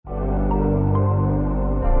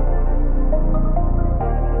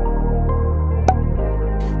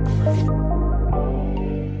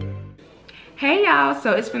y'all,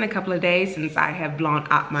 so it's been a couple of days since I have blown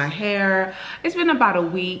out my hair. It's been about a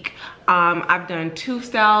week. I've done 2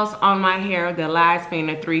 styles on my hair, the last being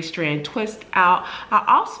a 3-strand twist out. I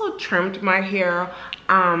also trimmed my hair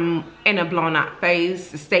in a blown out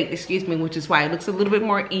state, excuse me, which is why it looks a little bit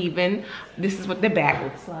more even. This is what the back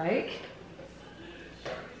looks like.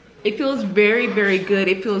 It feels very, very good.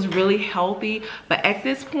 It feels really healthy, but at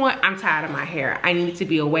this point, I'm tired of my hair. I need it to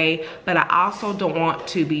be away, but I also don't want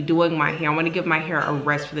to be doing my hair. I want to give my hair a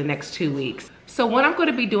rest for the next 2 weeks. So what I'm going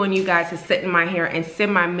to be doing, you guys, is setting my hair and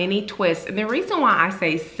semi-mini twists. And the reason why I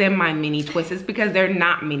say semi-mini twists is because they're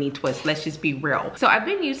not mini twists. Let's just be real. So I've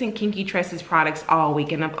been using Kinky Tresses products all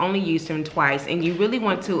week, and I've only used them twice. And you really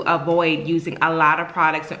want to avoid using a lot of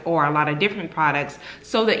products or a lot of different products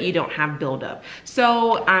so that you don't have buildup.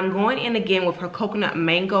 So I'm going in again with her coconut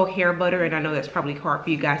mango hair butter, and I know that's probably hard for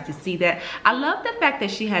you guys to see that. I love the fact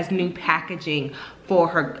that she has new packaging for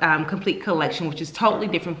her complete collection, which is totally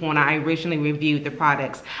different from when I originally reviewed the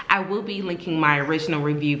products. I will be linking my original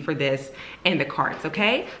review for this in the cards,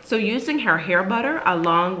 okay? So using her hair butter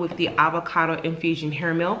along with the avocado infusion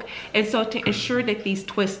hair milk. And so to ensure that these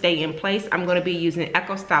twists stay in place, I'm gonna be using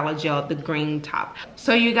Eco Styler Gel, the green top.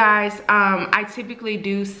 So you guys, I typically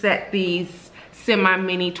do set these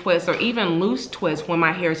semi-mini twists or even loose twists when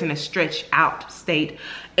my hair is in a stretch out state.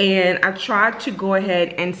 And I tried to go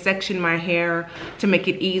ahead and section my hair to make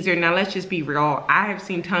it easier. Now let's just be real. I have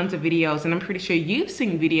seen tons of videos, and I'm pretty sure you've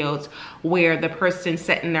seen videos where the person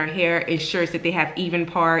setting their hair ensures that they have even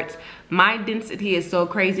parts. My density is so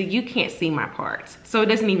crazy, you can't see my parts. So it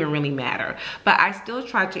doesn't even really matter. But I still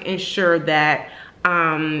try to ensure that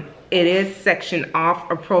it is sectioned off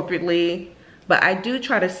appropriately. But I do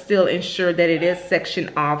try to still ensure that it is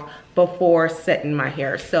sectioned off before setting my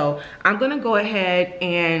hair. So I'm gonna go ahead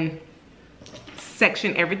and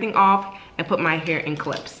section everything off and put my hair in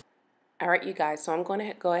clips. All right, you guys, so I'm going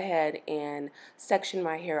to go ahead and section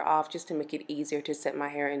my hair off just to make it easier to set my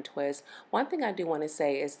hair in twists. One thing I do want to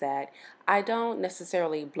say is that I don't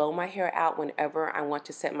necessarily blow my hair out whenever I want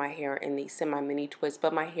to set my hair in the semi-mini twist,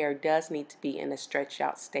 but my hair does need to be in a stretched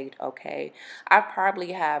out state, okay? I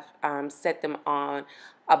probably have set them on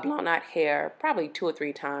a blown out hair probably 2 or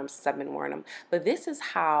 3 times since I've been wearing them, but this is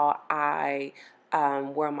how I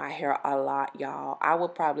wear my hair a lot, y'all. I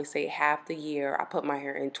would probably say half the year I put my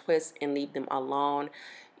hair in twists and leave them alone.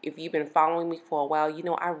 If you've been following me for a while, you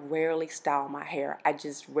know I rarely style my hair. I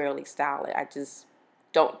just rarely style it. I just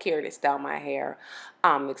don't care to style my hair,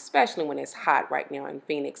 especially when it's hot right now in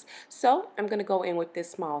Phoenix. So I'm going to go in with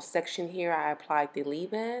this small section here. I applied the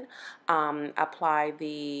leave-in, applied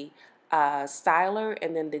the styler,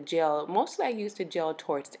 and then the gel. Mostly I used the gel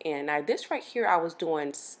towards the end. Now this right here I was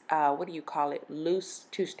doing what do you call it, loose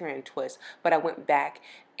 2-strand twist, but I went back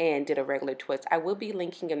and did a regular twist. I will be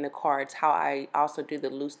linking in the cards how I also do the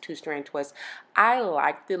loose 2-strand twist. I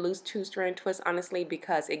like the loose 2-strand twist honestly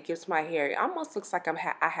because it gives my hair, it almost looks like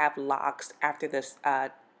I have locks after this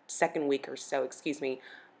second week or so, excuse me.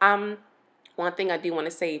 One thing I do want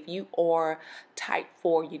to say, if you are type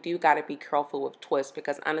 4, you do got to be careful with twists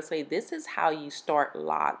because honestly, this is how you start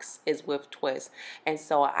locks, is with twists. And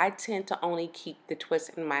so I tend to only keep the twists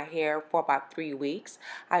in my hair for about 3 weeks.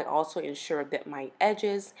 I also ensure that my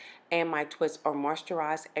edges and my twists are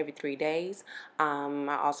moisturized every 3 days.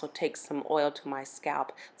 I also take some oil to my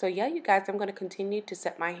scalp. So yeah, you guys, I'm going to continue to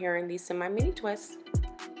set my hair in these semi-mini twists.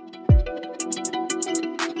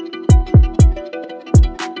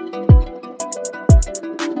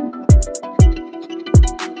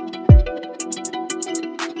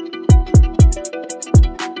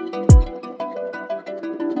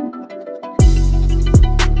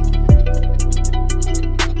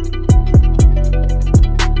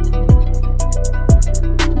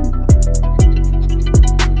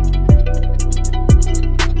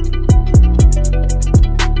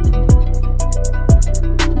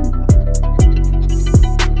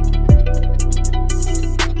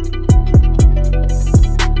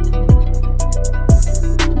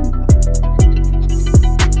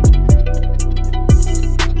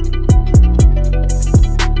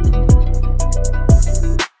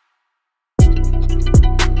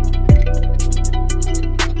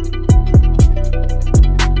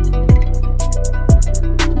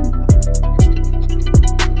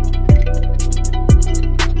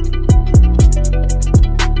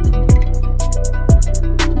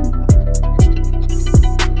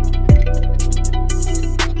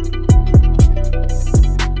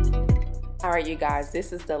 guys,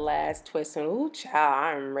 this is the last twist, and ooh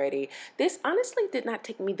child, I'm ready. This honestly did not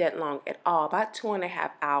take me that long at all, about 2.5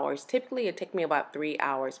 hours. Typically it take me about 3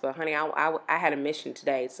 hours, but honey, I had a mission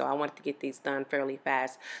today, so I wanted to get these done fairly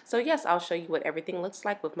fast. So yes, I'll show you what everything looks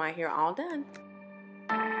like with my hair all done.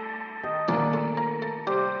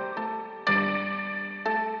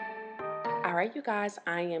 Alright you guys,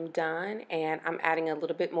 I am done, and I'm adding a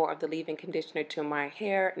little bit more of the leave-in conditioner to my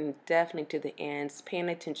hair, and definitely to the ends, paying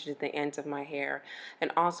attention to the ends of my hair,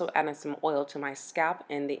 and also adding some oil to my scalp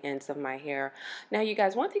and the ends of my hair. Now you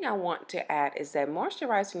guys, one thing I want to add is that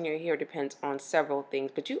moisturizing your hair depends on several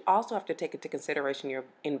things, but you also have to take into consideration your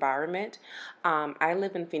environment. I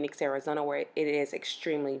live in Phoenix, Arizona, where it is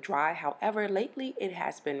extremely dry. However, lately it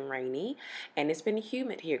has been rainy and it's been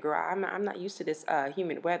humid here, girl. I'm not used to this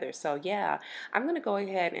humid weather, so yeah. I'm going to go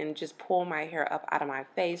ahead and just pull my hair up out of my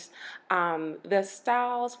face. The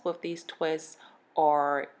styles with these twists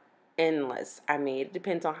are endless. I mean, it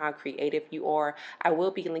depends on how creative you are. I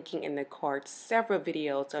will be linking in the card several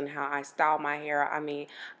videos on how I style my hair. I mean,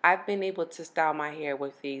 I've been able to style my hair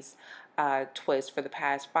with these twists for the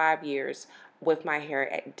past 5 years with my hair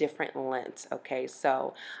at different lengths. Okay,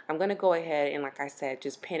 so I'm gonna go ahead and, like I said,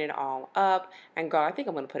 just pin it all up, and girl, I think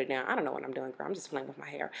I'm gonna put it down. I don't know what I'm doing, girl. I'm just playing with my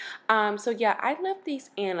hair. So yeah, I left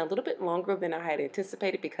these in a little bit longer than I had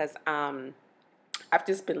anticipated because I've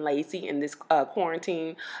just been lazy in this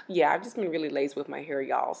quarantine. Yeah, I've just been really lazy with my hair,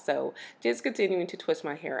 y'all. So just continuing to twist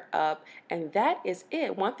my hair up, and that is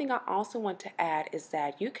it. One thing I also want to add is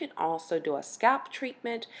that you can also do a scalp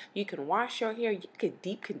treatment. You can wash your hair. You can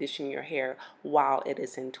deep condition your hair while it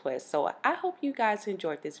is in twist. So I hope you guys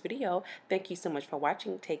enjoyed this video. Thank you so much for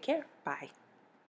watching. Take care. Bye.